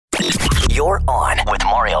You're on with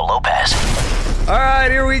Mario Lopez. All right,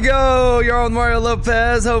 here we go. You're on with Mario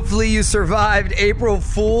Lopez. Hopefully you survived April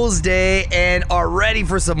Fool's Day and are ready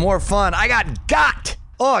for some more fun. I got.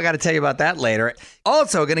 Oh, I got to tell you about that later.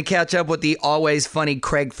 Also, going to catch up with the always funny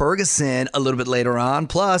Craig Ferguson a little bit later on.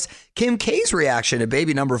 Plus, Kim K's reaction to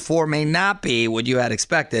baby number 4 may not be what you had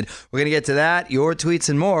expected. We're going to get to that, your tweets,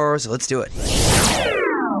 and more. So let's do it.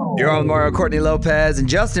 You're on with Mario, Courtney Lopez, and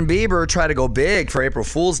Justin Bieber try to go big for April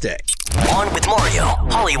Fool's Day. On with Mario,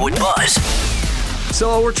 Hollywood Buzz.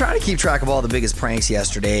 So we're trying to keep track of all the biggest pranks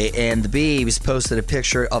yesterday, and the Biebs posted a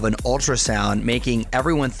picture of an ultrasound, making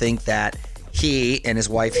everyone think that he and his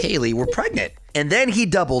wife Haley were pregnant. And then he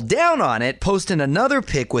doubled down on it, posting another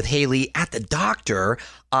pic with Haley at the doctor.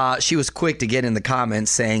 She was quick to get in the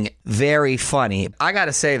comments saying, very funny. I got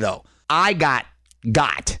to say, though, I got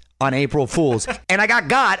on April Fool's, and I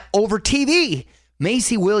got over TV.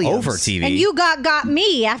 Macy Williams. Over TV. And you got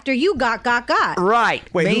me after you got. Right.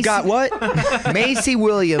 Wait, Macy, who got what? Macy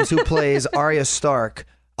Williams, who plays Arya Stark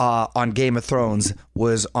on Game of Thrones,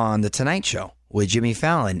 was on The Tonight Show with Jimmy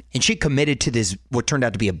Fallon. And she committed to this, what turned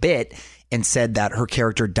out to be a bit, and said that her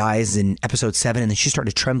character dies in episode 7, and then she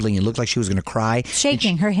started trembling and looked like she was going to cry.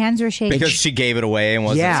 Shaking. Her hands were shaking. Because she gave it away and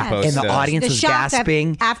wasn't supposed and to. the audience was shock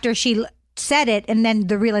gasping. After she said it, and then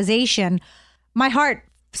the realization, my heart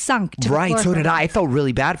sunk to the Right, floor so for did her. I. I felt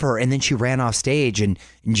really bad for her. And then she ran off stage, and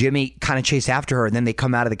Jimmy kind of chased after her, and then they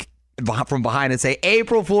come out of from behind and say,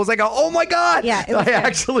 April Fool's. I go, oh my God. Yeah, it was I good.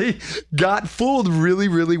 actually got fooled really,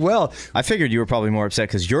 really well. I figured you were probably more upset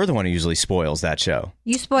because you're the one who usually spoils that show.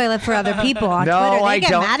 You spoil it for other people on No, Twitter. They I get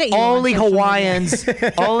don't. mad at you. Only on social media. Hawaiians.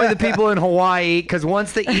 Only the people in Hawaii. Because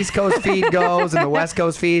once the East Coast feed goes and the West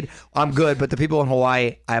Coast feed, I'm good. But the people in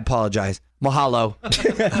Hawaii, I apologize. Mahalo.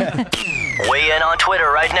 Weigh in on Twitter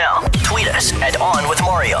right now. Tweet us at On With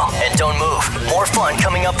Mario. And don't move. More fun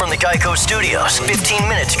coming up from the Geico Studios. 15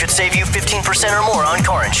 minutes could save you 15% or more on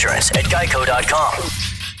car insurance at geico.com.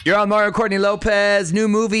 You're on Mario, Courtney Lopez. New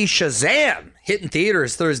movie Shazam hitting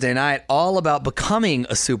theaters Thursday night, all about becoming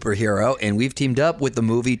a superhero. And we've teamed up with the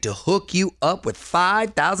movie to hook you up with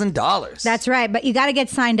 $5,000. That's right, but you got to get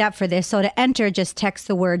signed up for this. So to enter, just text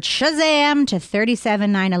the word Shazam to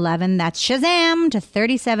 37911. That's Shazam to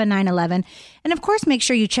 37911. And of course, make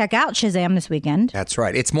sure you check out Shazam this weekend. That's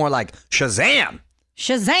right. It's more like Shazam.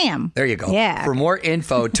 Shazam. There you go. Yeah. For more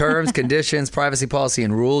info, terms, conditions, privacy policy,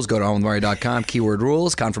 and rules, go to onwithmario.com. Keyword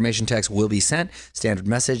rules. Confirmation text will be sent. Standard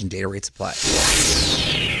message and data rates apply.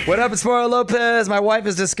 What up, it's Mario Lopez. My wife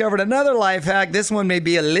has discovered another life hack. This one may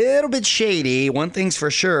be a little bit shady. One thing's for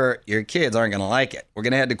sure, your kids aren't going to like it. We're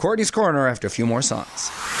going to head to Courtney's Corner after a few more songs.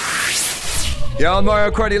 Yo, I'm Mario,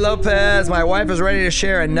 Courtney Lopez. My wife is ready to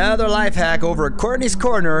share another life hack over at Courtney's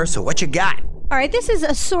Corner. So what you got? All right, this is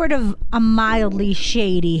a sort of a mildly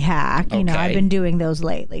shady hack. You know, Okay. I've been doing those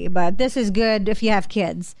lately, but this is good if you have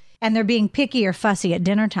kids and they're being picky or fussy at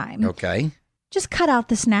dinner time. Okay. Just cut out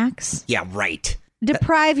the snacks. Yeah, right.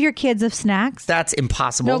 Deprive your kids of snacks. That's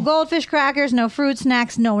impossible. No goldfish crackers, no fruit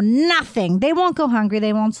snacks, no nothing. They won't go hungry,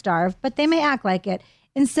 they won't starve, but they may act like it.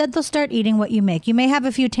 Instead, they'll start eating what you make. You may have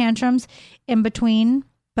a few tantrums in between,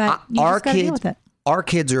 but you just got to deal with it. Our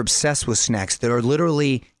kids are obsessed with snacks. They're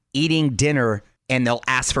literally eating dinner and they'll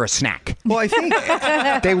ask for a snack. Well, I think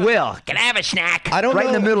They will. Can I have a snack? I don't right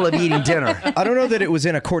in know. the middle of eating dinner. I don't know that it was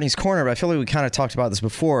in a Courtney's Corner, but I feel like we kind of talked about this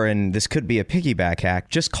before, and this could be a piggyback hack.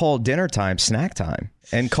 Just call dinner time snack time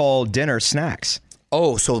and call dinner snacks.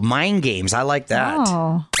 Oh, so mind games. I like that.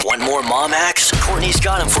 Oh. Want more mom hacks? Courtney's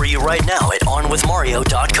got them for you right now at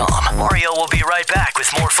onwithmario.com. Mario will be right back with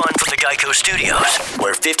more fun from the Geico Studios,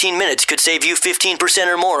 where 15 minutes could save you 15%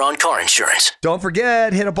 or more on car insurance. Don't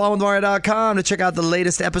forget, hit up onwithmario.com to check out the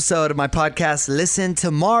latest episode of my podcast, Listen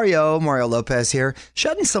to Mario. Mario Lopez here,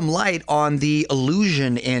 shedding some light on the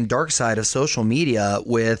illusion and dark side of social media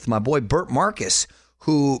with my boy Bert Marcus,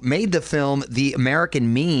 who made the film The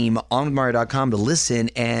American Meme on Mario.com to listen.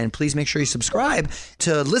 And please make sure you subscribe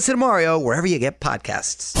to Listen to Mario wherever you get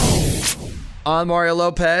podcasts. I'm Mario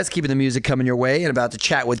Lopez, keeping the music coming your way, and about to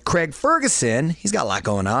chat with Craig Ferguson. He's got a lot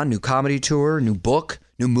going on. New comedy tour, new book,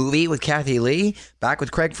 new movie with Kathy Lee. Back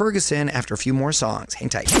with Craig Ferguson after a few more songs. Hang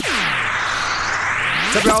tight.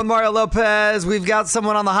 What's up, y'all? With Mario Lopez. We've got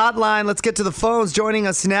someone on the hotline. Let's get to the phones. Joining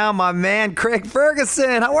us now, my man, Craig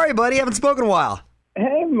Ferguson. How are you, buddy? Haven't spoken in a while.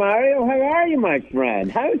 Hey, Mario, how are you, my friend?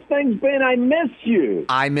 How's things been? I miss you.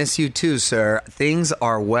 I miss you too, sir. Things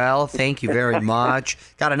are well. Thank you very much.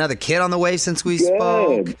 Got another kid on the way since we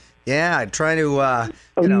spoke. Yeah, I'm trying to,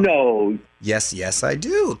 No. Yes, I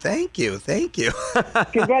do. Thank you.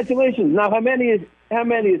 Congratulations. Now, how many How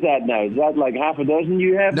many is that now? Is that like half a dozen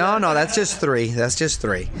you have? No, that's just 3.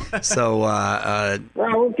 So, oh,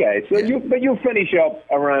 okay. So you'll finish up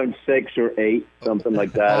around 6 or 8, something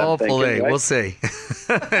like that. Hopefully, we'll see.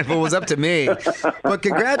 If it was up to me. But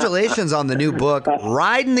congratulations on the new book,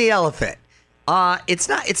 Riding the Elephant. It's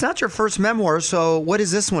not your first memoir. So, what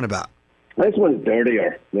is this one about? This one's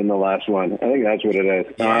dirtier than the last one. I think that's what it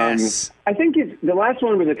is. Yes. I think the last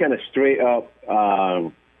one was a kind of straight up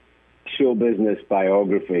show business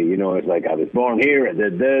biography. You know, it's like, I was born here, I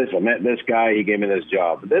did this, I met this guy, he gave me this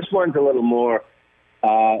job. But this one's a little more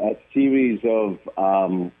a series of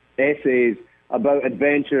essays about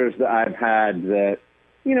adventures that I've had that,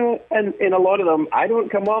 you know, and in a lot of them, I don't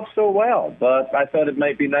come off so well. But I thought it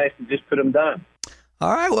might be nice to just put them down.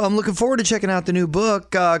 All right, well, I'm looking forward to checking out the new book.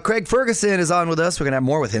 Craig Ferguson is on with us. We're going to have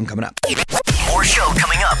more with him coming up. More show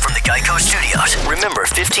coming up from the Geico Studios. Remember,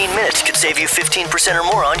 15 minutes could save you 15% or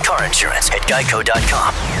more on car insurance at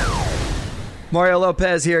geico.com. Mario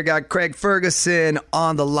Lopez here. Got Craig Ferguson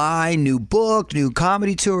on the line. New book, new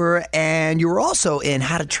comedy tour, and you were also in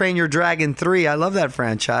How to Train Your Dragon 3. I love that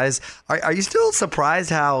franchise. Are you still surprised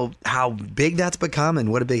how big that's become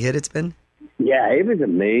and what a big hit it's been? Yeah, it was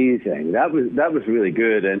amazing. That was really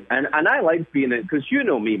good, and I like being in, because you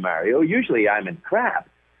know me, Mario. Usually I'm in crap,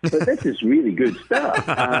 but this is really good stuff.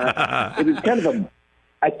 It was kind of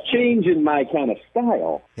a change in my kind of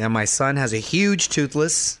style. Yeah, my son has a huge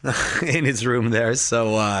Toothless in his room there,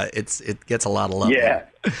 so it gets a lot of love. Yeah,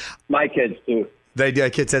 my kids too. They do.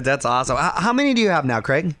 Kids said that's awesome. How many do you have now,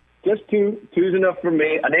 Craig? Just 2. 2's enough for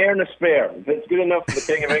me. An heir and a spare. If it's good enough for the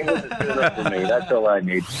King of England, it's good enough for me. That's all I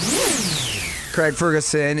need. Craig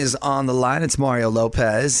Ferguson is on the line. It's Mario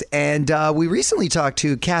Lopez. And we recently talked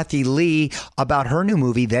to Kathy Lee about her new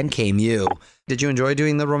movie, Then Came You. Did you enjoy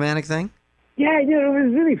doing the romantic thing? Yeah, it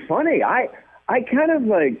was really funny. I kind of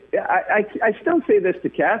like, I still say this to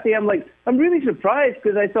Kathy. I'm really surprised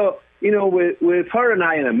because I thought, you know, with her and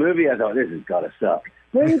I in a movie, I thought, this has got to suck.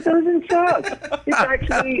 But it doesn't suck. It's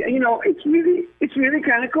actually, you know, it's really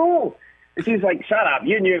kind of cool. And she's like, shut up,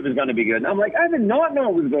 you knew it was going to be good. And I'm like, I did not know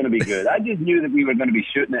it was going to be good. I just knew that we were going to be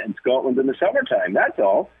shooting it in Scotland in the summertime, that's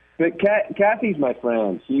all. But Kathy's my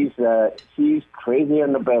friend. She's crazy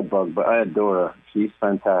on the bedbug, but I adore her. She's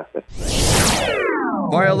fantastic.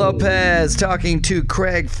 Mario Lopez talking to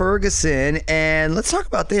Craig Ferguson. And let's talk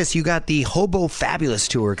about this. You got the Hobo Fabulous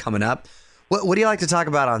Tour coming up. What do you like to talk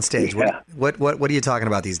about on stage? Yeah. What are you talking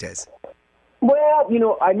about these days? Well, you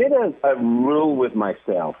know, I made a rule with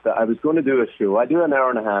myself that I was going to do a show. I do an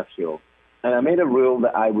hour-and-a-half show, and I made a rule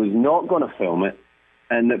that I was not going to film it,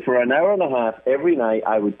 and that for an hour and a half every night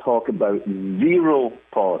I would talk about zero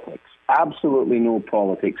politics, absolutely no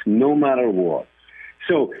politics, no matter what.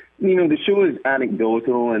 So, you know, the show is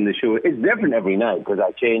anecdotal, and the show is different every night because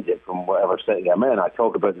I change it from whatever city I'm in. I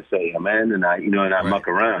talk about the city I'm in, and I muck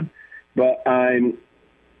around. But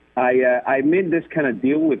I made this kind of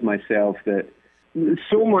deal with myself that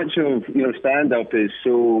so much of, you know, stand-up is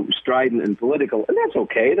so strident and political, and that's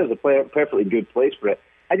okay. There's a perfectly good place for it.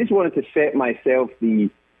 I just wanted to set myself the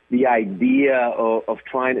idea of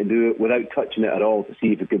trying to do it without touching it at all to see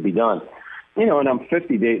if it could be done. You know, and I'm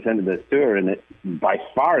 50 dates into this tour, and it's by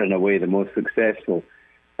far and away the most successful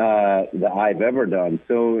that I've ever done.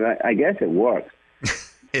 So I guess it works.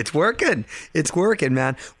 It's working. It's working,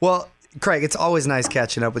 man. Well, Craig, it's always nice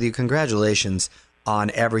catching up with you. Congratulations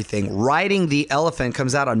on everything. Riding the Elephant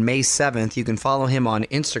comes out on May 7th. You can follow him on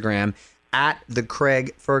Instagram at The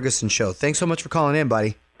Craig Ferguson Show. Thanks so much for calling in,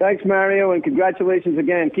 buddy. Thanks, Mario, and congratulations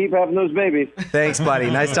again. Keep having those babies. Thanks, buddy.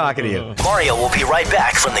 Nice talking to you. Mario will be right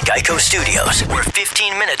back from the Geico Studios, where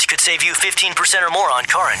 15 minutes could save you 15% or more on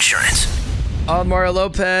car insurance. I'm Mario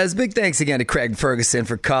Lopez. Big thanks again to Craig Ferguson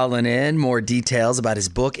for calling in. More details about his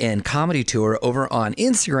book and comedy tour over on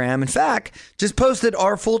Instagram. In fact, just posted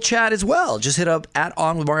our full chat as well. Just hit up at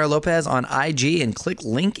On With Mario Lopez on IG and click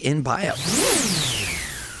link in bio.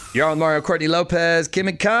 You're on Mario Courtney Lopez. Kim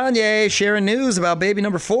and Kanye sharing news about baby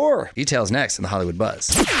number 4. Details next in the Hollywood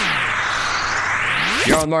Buzz.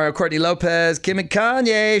 You're on Mario Courtney Lopez. Kim and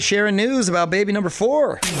Kanye sharing news about baby number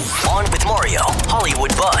 4. On with Mario,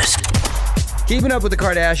 Hollywood Buzz. Keeping Up with the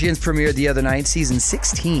Kardashians premiered the other night, season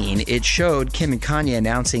 16. It showed Kim and Kanye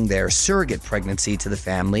announcing their surrogate pregnancy to the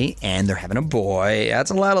family, and they're having a boy.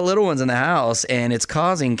 That's a lot of little ones in the house, and it's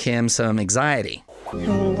causing Kim some anxiety.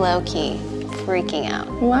 I'm low-key freaking out.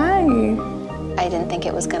 Why? I didn't think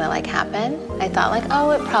it was gonna happen. I thought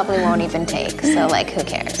it probably won't even take, so who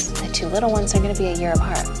cares? The 2 little ones are gonna be a year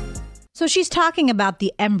apart. So she's talking about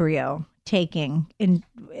the embryo taking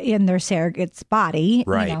in their surrogate's body.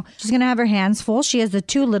 Right. You know, she's going to have her hands full. She has the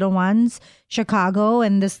 2 little ones, Chicago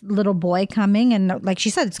and this little boy coming. And like she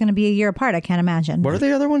said, it's going to be a year apart. I can't imagine. What are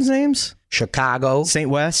the other ones' names? Chicago. St.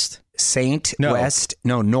 West?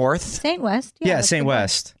 North. St. West. Yeah, that's St. the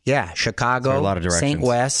West. Yeah, Chicago. There are a lot of directions. St.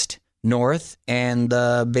 West, North, and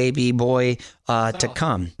the baby boy to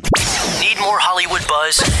come. Need more Hollywood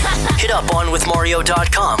buzz? Hit up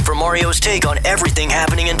onwithmario.com for Mario's take on everything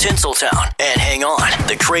happening in Tinseltown. And hang on,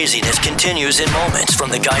 the craziness continues in moments from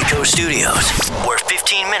the Geico Studios, where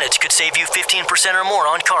 15 minutes could save you 15% or more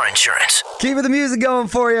on car insurance. Keeping the music going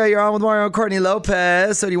for you. You're on with Mario and Courtney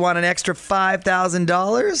Lopez. So do you want an extra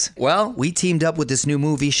 $5,000? Well, we teamed up with this new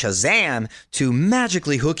movie, Shazam, to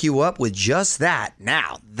magically hook you up with just that.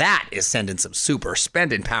 Now, that is sending some super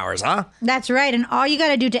spending powers, huh? That's right. And all you got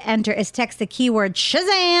to do to enter is text the keyword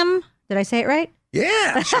Shazam. Did I say it right?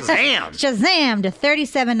 Yeah, Shazam. Shazam to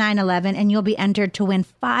 37911, and you'll be entered to win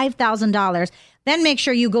 $5,000. Then make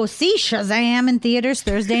sure you go see Shazam in theaters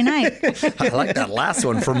Thursday night. I like that last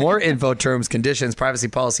one. For more info, terms, conditions, privacy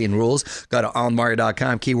policy, and rules, go to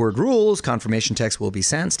onmario.com. Keyword rules. Confirmation text will be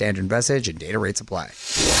sent. Standard message and data rates apply.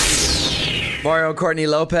 Mario and Courtney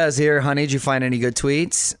Lopez here. Honey, did you find any good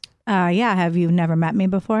tweets? Yeah. Have you never met me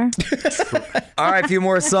before? All right, a few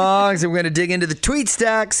more songs, and we're going to dig into the tweet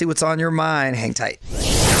stack, see what's on your mind. Hang tight.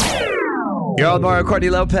 You're on Mario Courtney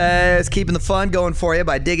Lopez, keeping the fun going for you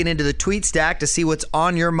by digging into the tweet stack to see what's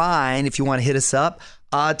on your mind. If you want to hit us up,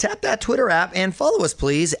 tap that Twitter app and follow us,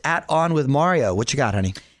 please, at On With Mario. What you got,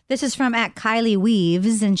 honey? This is from at Kylie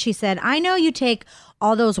Weaves, and she said, I know you take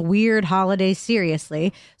all those weird holidays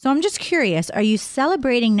seriously, so I'm just curious, are you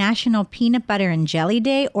celebrating National Peanut Butter and Jelly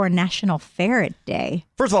Day or National Ferret Day?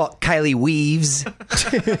 First of all, Kylie Weaves.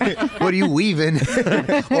 What are you weaving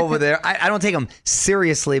over there? I don't take them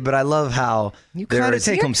seriously, but I love how you kind of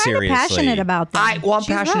take them seriously. You're passionate about them. I'm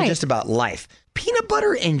passionate just about life. Peanut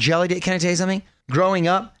butter and jelly day. Can I tell you something? Growing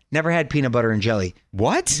up, never had peanut butter and jelly.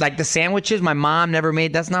 What? Like the sandwiches my mom never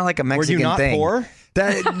made. That's not like a Mexican thing. Were you not poor?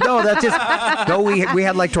 We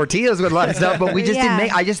had like tortillas with a lot of stuff, but we just didn't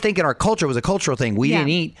make. I just think in our culture it was a cultural thing. We didn't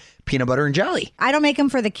eat peanut butter and jelly. I don't make them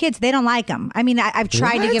for the kids. They don't like them. I mean, I've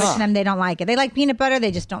tried to give it to them. They don't like it. They like peanut butter.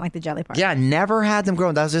 They just don't like the jelly part. Yeah, never had them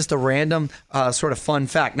growing. That was just a random sort of fun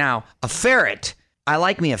fact. Now, a ferret. I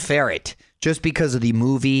like me a ferret just because of the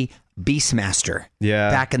movie Beastmaster. Yeah.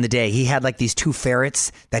 Back in the day, he had like these 2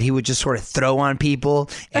 ferrets that he would just sort of throw on people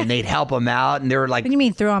and they'd help him out. And they were like, what do you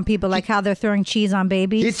mean throw on people? Like how they're throwing cheese on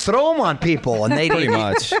babies? He'd throw them on people and they'd pretty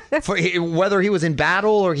much. Whether he was in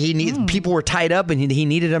battle or people were tied up and he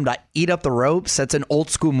needed them to eat up the ropes. That's an old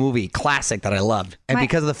school movie classic that I loved. And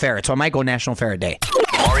because of the ferret. So I might go National Ferret Day.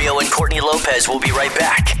 Mario and Courtney Lopez will be right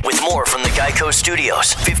back with more from the Geico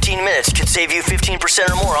Studios. 15 minutes could save you 15%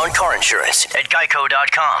 or more on car insurance at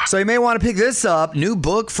geico.com. So you may want to pick this up. New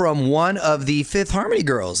book from one of the Fifth Harmony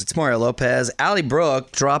girls. It's Mario Lopez. Allie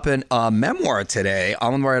Brooke dropping a memoir today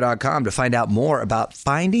on onmario.com to find out more about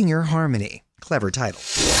finding your harmony. Clever title.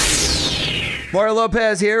 Mario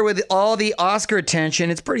Lopez here with all the Oscar attention.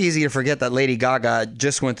 It's pretty easy to forget that Lady Gaga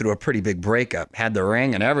just went through a pretty big breakup, had the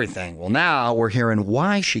ring and everything. Well, now we're hearing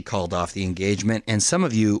why she called off the engagement, and some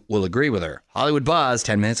of you will agree with her. Hollywood Buzz,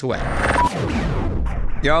 10 minutes away.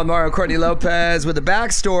 You're on Mario Courtney Lopez with the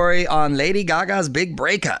backstory on Lady Gaga's big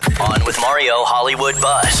breakup. On with Mario Hollywood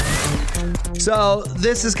Buzz. So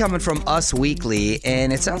this is coming from Us Weekly,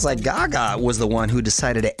 and it sounds like Gaga was the one who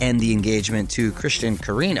decided to end the engagement to Christian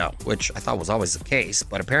Carino, which I thought was always the case,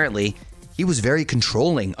 but apparently he was very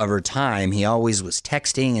controlling of her time. He always was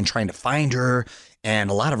texting and trying to find her,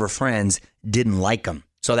 and a lot of her friends didn't like him.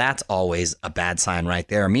 So that's always a bad sign right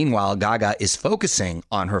there. Meanwhile, Gaga is focusing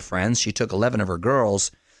on her friends. She took 11 of her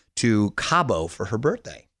girls to Cabo for her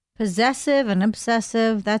birthday. Possessive and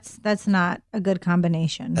obsessive, that's not a good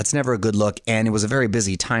combination. That's never a good look. And it was a very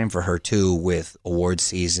busy time for her, too, with award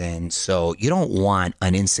season. So you don't want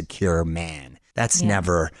an insecure man. That's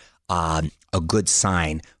never a good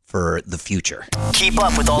sign for the future. Keep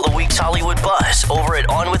up with all the week's Hollywood buzz over at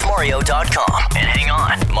onwithmario.com. And hang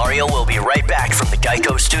on, Mario will be right back from the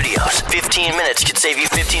Geico Studios. 15 minutes could save you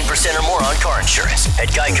 15% or more on car insurance at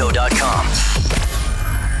geico.com.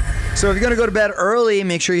 So if you're going to go to bed early,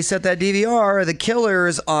 make sure you set that DVR. The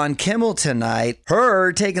Killers on Kimmel tonight.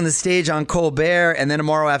 Her taking the stage on Colbert. And then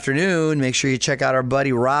tomorrow afternoon, make sure you check out our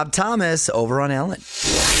buddy Rob Thomas over on Ellen.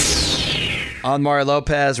 On Mario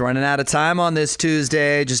Lopez, running out of time on this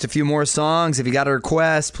Tuesday. Just a few more songs. If you got a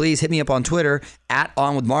request, please hit me up on Twitter at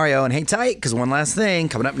OnWithMario. And hang tight, because one last thing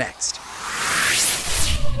coming up next.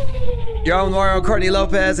 You're on with Mario and Courtney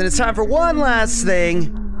Lopez, and it's time for one last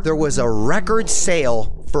thing. There was a record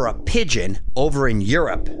sale for a pigeon over in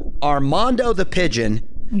Europe. Armando the pigeon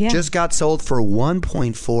just got sold for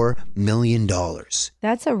 $1.4 million.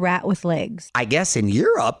 That's a rat with legs. I guess in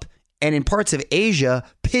Europe and in parts of Asia,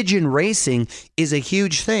 pigeon racing is a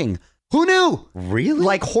huge thing. Who knew? Really?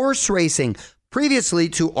 Like horse racing. Previously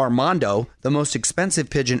to Armando, the most expensive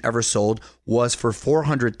pigeon ever sold was for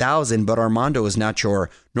 $400,000, but Armando is not your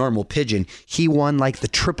normal pigeon. He won like the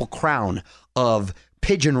triple crown of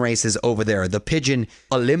pigeon races over there. The Pigeon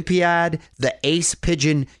Olympiad, the Ace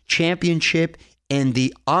Pigeon Championship, and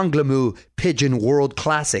the Anglamu Pigeon World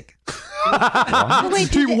Classic.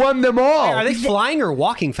 He won them all. Are they flying or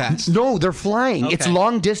walking fast? No, they're flying. Okay. It's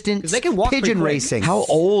long distance They can walk pigeon pretty quick. racing. How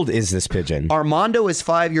old is this pigeon? Armando is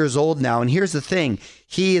 5 years old now, and here's the thing.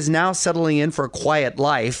 He is now settling in for a quiet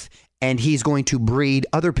life, and he's going to breed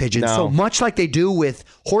other pigeons. No. So much like they do with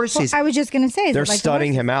horses. I was just going to say. They're like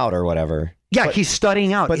studying him out or whatever. Yeah, he's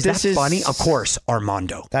studying out. but Is this that is- funny? Of course,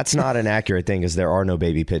 Armando. That's not an accurate thing, because there are no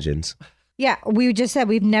baby pigeons. Yeah, we just said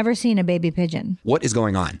we've never seen a baby pigeon. What is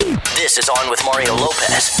going on? This is On with Mario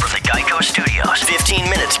Lopez from the Geico Studios. 15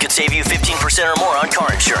 minutes could save you 15% or more on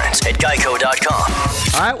car insurance at geico.com.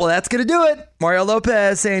 All right, well, that's going to do it. Mario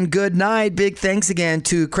Lopez saying good night. Big thanks again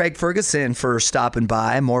to Craig Ferguson for stopping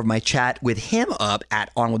by. More of my chat with him up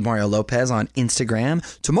at On with Mario Lopez on Instagram.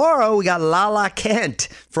 Tomorrow, we got Lala Kent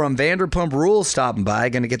from Vanderpump Rules stopping by.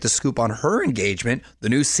 Going to get the scoop on her engagement, the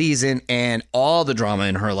new season, and all the drama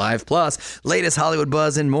in her life, plus latest Hollywood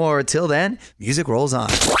buzz and more. Till then, music rolls on.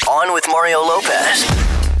 On with Mario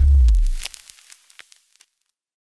Lopez.